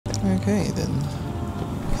Okay, then.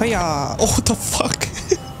 Hiya! Oh, what the fuck?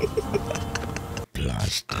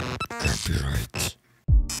 Blast. Copyright.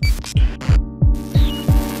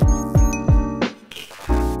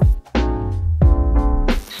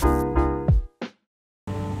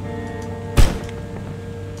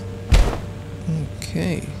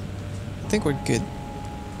 Okay. I think we're good.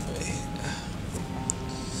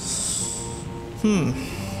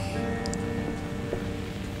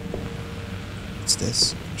 What's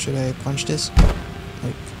this? Should I punch this?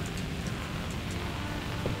 Like,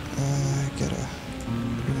 gotta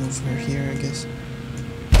remove her here, I guess.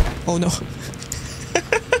 Oh no!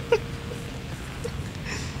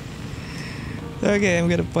 Okay, I'm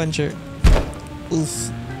gonna punch her.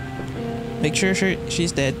 Oof. Make sure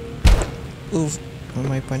she's dead. Oof.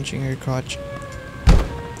 Am I punching her crotch?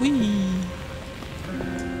 Whee!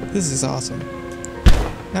 This is awesome.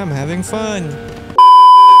 I'm having fun!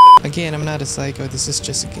 Again, I'm not a psycho, this is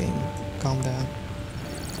just a game. Calm down.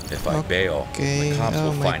 If I bail, Okay, the cops oh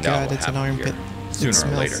will my find out god, what it's an happened armpit. here, It sooner or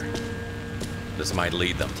smells. later. This might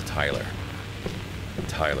lead them to Tyler.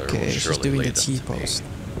 Tyler will Okay, she's surely doing the lead them to me. T-post.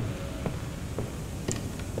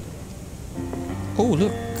 Oh,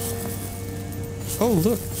 look! Oh,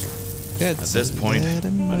 look! At That's this point,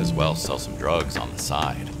 lemon. might as well sell some drugs on the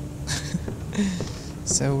side.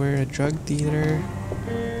 So we're a drug dealer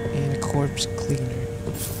and a corpse cleaner.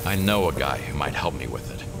 I know a guy who might help me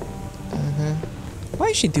with it. Why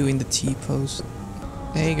is she doing the T-pose?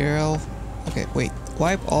 Hey girl. Okay, wait.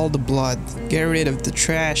 Wipe all the blood. Get rid of the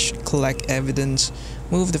trash. Collect evidence.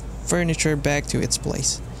 Move the furniture back to its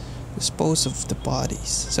place. Dispose of the bodies.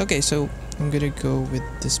 So, okay, so I'm gonna go with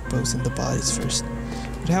disposing the bodies first.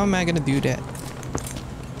 But how am I gonna do that?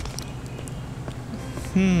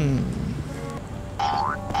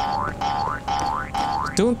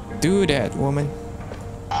 Don't do that, woman.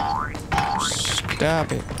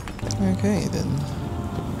 Stop it. Okay, then.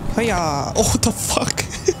 Hiya! Oh, what the fuck?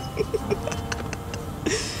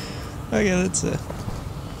 Okay, let's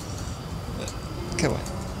come on.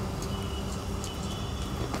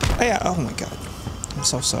 Hiya! Oh my god. I'm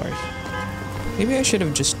so sorry. Maybe I should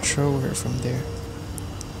have just thrown her from there.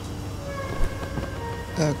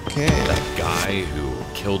 Okay. That guy who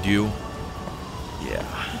killed you? Yeah.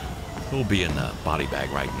 He'll be in the body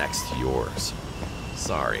bag right next to yours.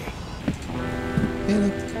 Sorry. Hey,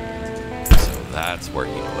 look. So that's where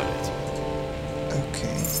he put it.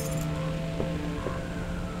 Okay.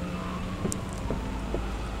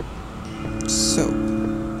 So.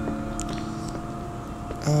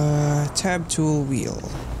 Tab tool wheel.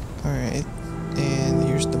 Alright. And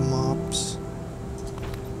here's the mops.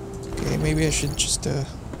 Okay, maybe I should just,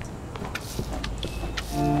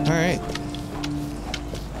 Alright.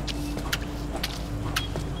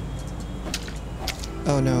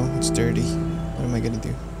 Oh no, it's dirty. What am I gonna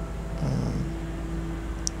do?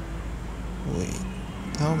 Wait.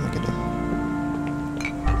 How am I gonna...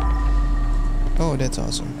 Oh, that's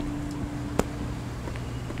awesome.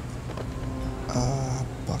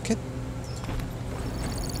 Bucket?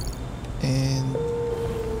 And...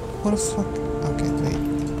 What the fuck? Okay, wait.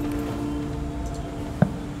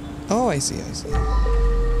 Oh, I see.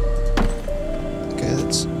 Okay,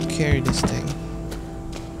 let's carry this thing.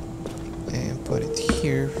 And put it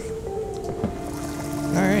here.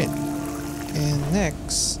 Alright. And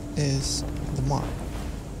next is the mop.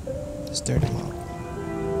 This dirty mop.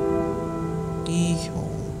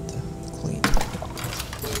 Hold. Clean.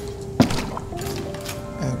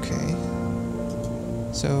 Okay.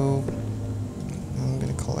 So I'm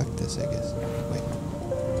gonna collect this, I guess. Wait.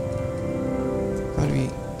 How do we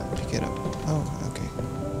pick it up? Oh, okay.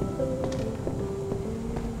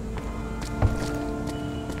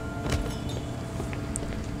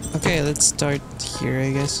 Okay, let's start here,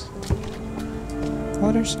 I guess.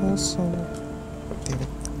 Water's also... Damn it.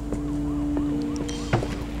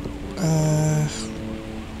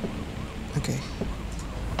 Okay.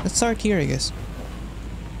 Let's start here, I guess.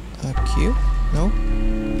 Q? No?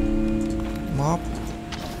 Mop?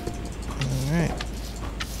 Alright.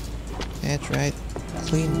 That's right.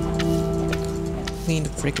 Clean the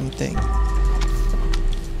freaking thing.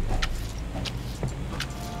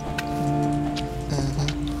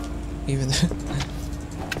 Even okay,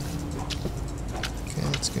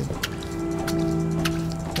 that's good.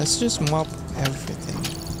 Let's just mop everything.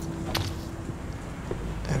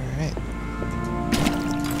 Alright.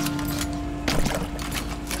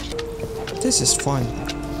 This is fun.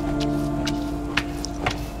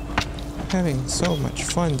 I'm having so much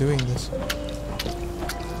fun doing this.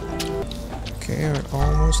 Okay, we're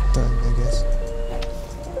almost done, I guess.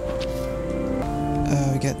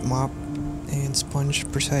 We get mop and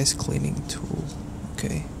sponge precise cleaning tool.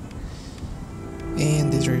 Okay.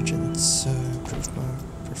 detergents. Improve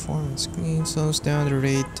my performance. Clean slows down the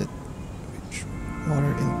rate at which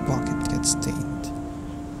water in bucket gets stained.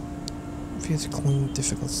 If you have to clean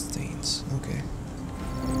difficult stains. Okay.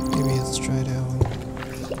 Maybe let's try that one.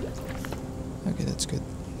 Okay, that's good.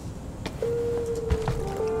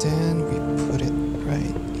 Then we put it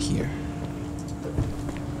right here.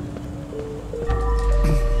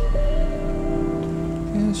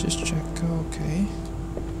 Okay, let's just check. Okay.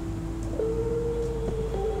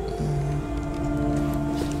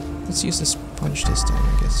 Let's use the sponge this time,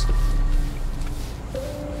 I guess.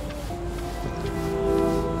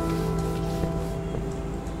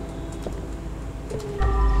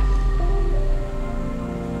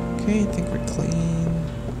 Okay, I think we're clean.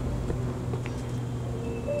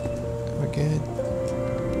 We're good.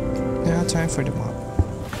 Now time for the mop.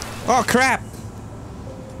 Oh crap!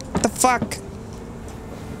 What the fuck?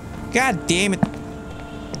 God damn it!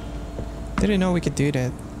 Didn't know we could do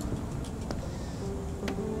that.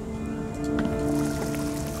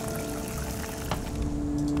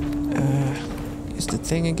 Use the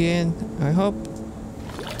thing again. I hope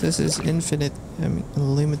this is infinite. I mean,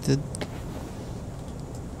 unlimited.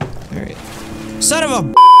 Alright. Son of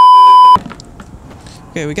a.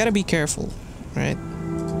 Okay, we gotta be careful, right?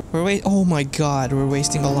 Oh my god, we're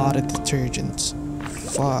wasting a lot of detergents.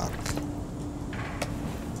 Fuck.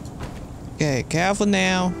 Okay, careful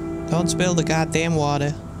now. Don't spill the goddamn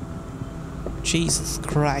water. Jesus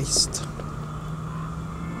Christ.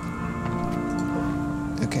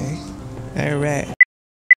 Okay. Alright.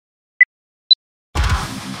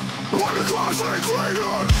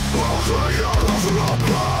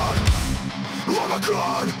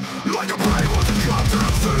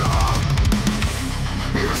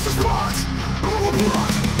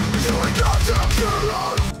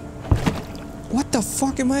 What the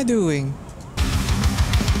fuck am I doing?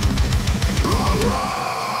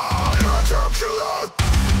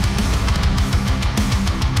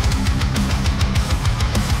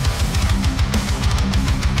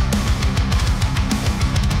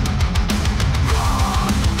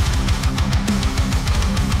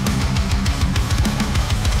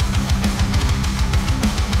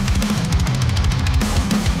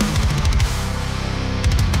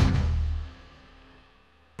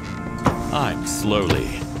 I'm slowly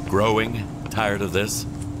growing. Tired of this?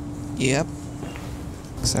 Yep.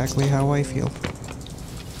 Exactly how I feel.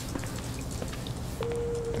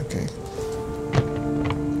 Okay.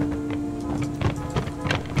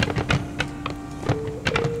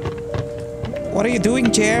 What are you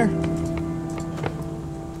doing, chair?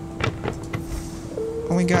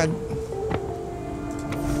 Oh my god.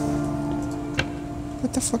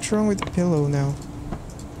 What the fuck's wrong with the pillow now?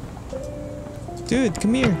 Dude,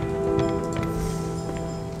 come here.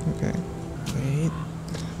 Okay. Wait.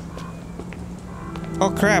 Oh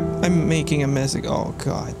crap, I'm making a mess. Oh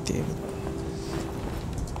god damn it.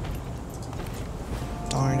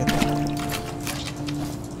 Darn it.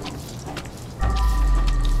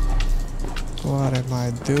 What am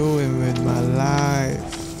I doing with my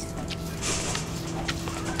life?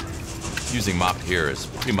 Using mop here is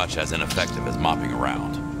pretty much as ineffective as mopping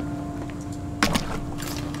around.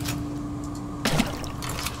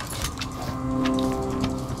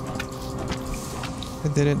 I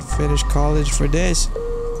didn't finish college for this.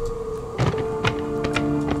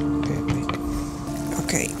 Okay, wait.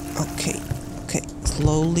 Okay.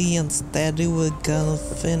 Slowly and steady, we're gonna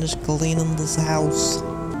finish cleaning this house.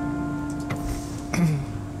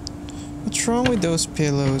 What's wrong with those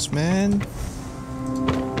pillows, man?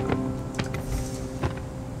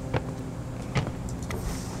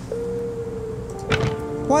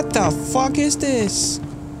 What the fuck is this?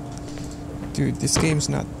 Dude, this game's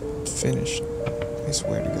not finished. I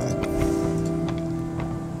swear to God.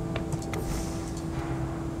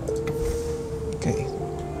 Okay.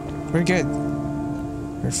 We're good.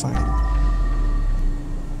 We're fine.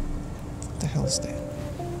 What the hell is that?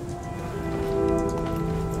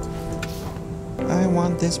 I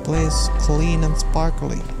want this place clean and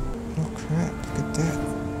sparkly. Oh crap, look at that.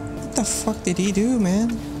 What the fuck did he do,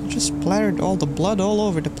 man? He just splattered all the blood all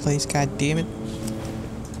over the place, god damn it.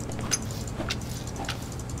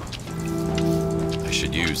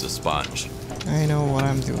 Use a sponge. I know what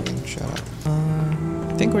I'm doing, shut up.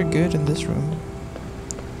 I think we're good in this room.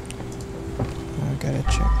 I gotta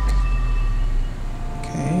check.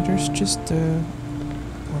 Okay, there's just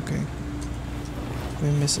okay.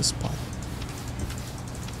 We miss a spot.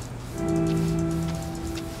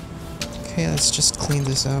 Okay, let's just clean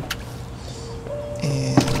this up.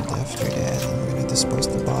 And after that, I'm gonna dispose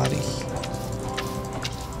the body.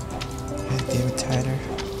 God damn it, Tyler.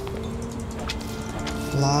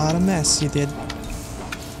 A lot of mess you did.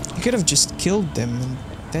 You could have just killed them and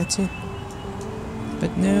that's it.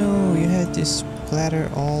 But no, you had to splatter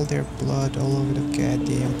all their blood all over the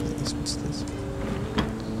goddamn place. What's this?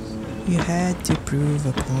 You had to prove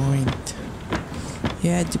a point.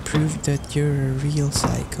 You had to prove that you're a real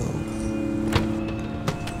psycho. And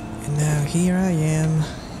now here I am,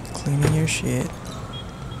 cleaning your shit.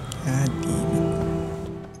 God damn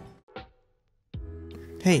it.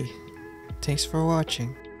 Hey, thanks for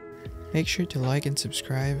watching. Make sure to like and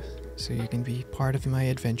subscribe so you can be part of my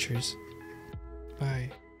adventures.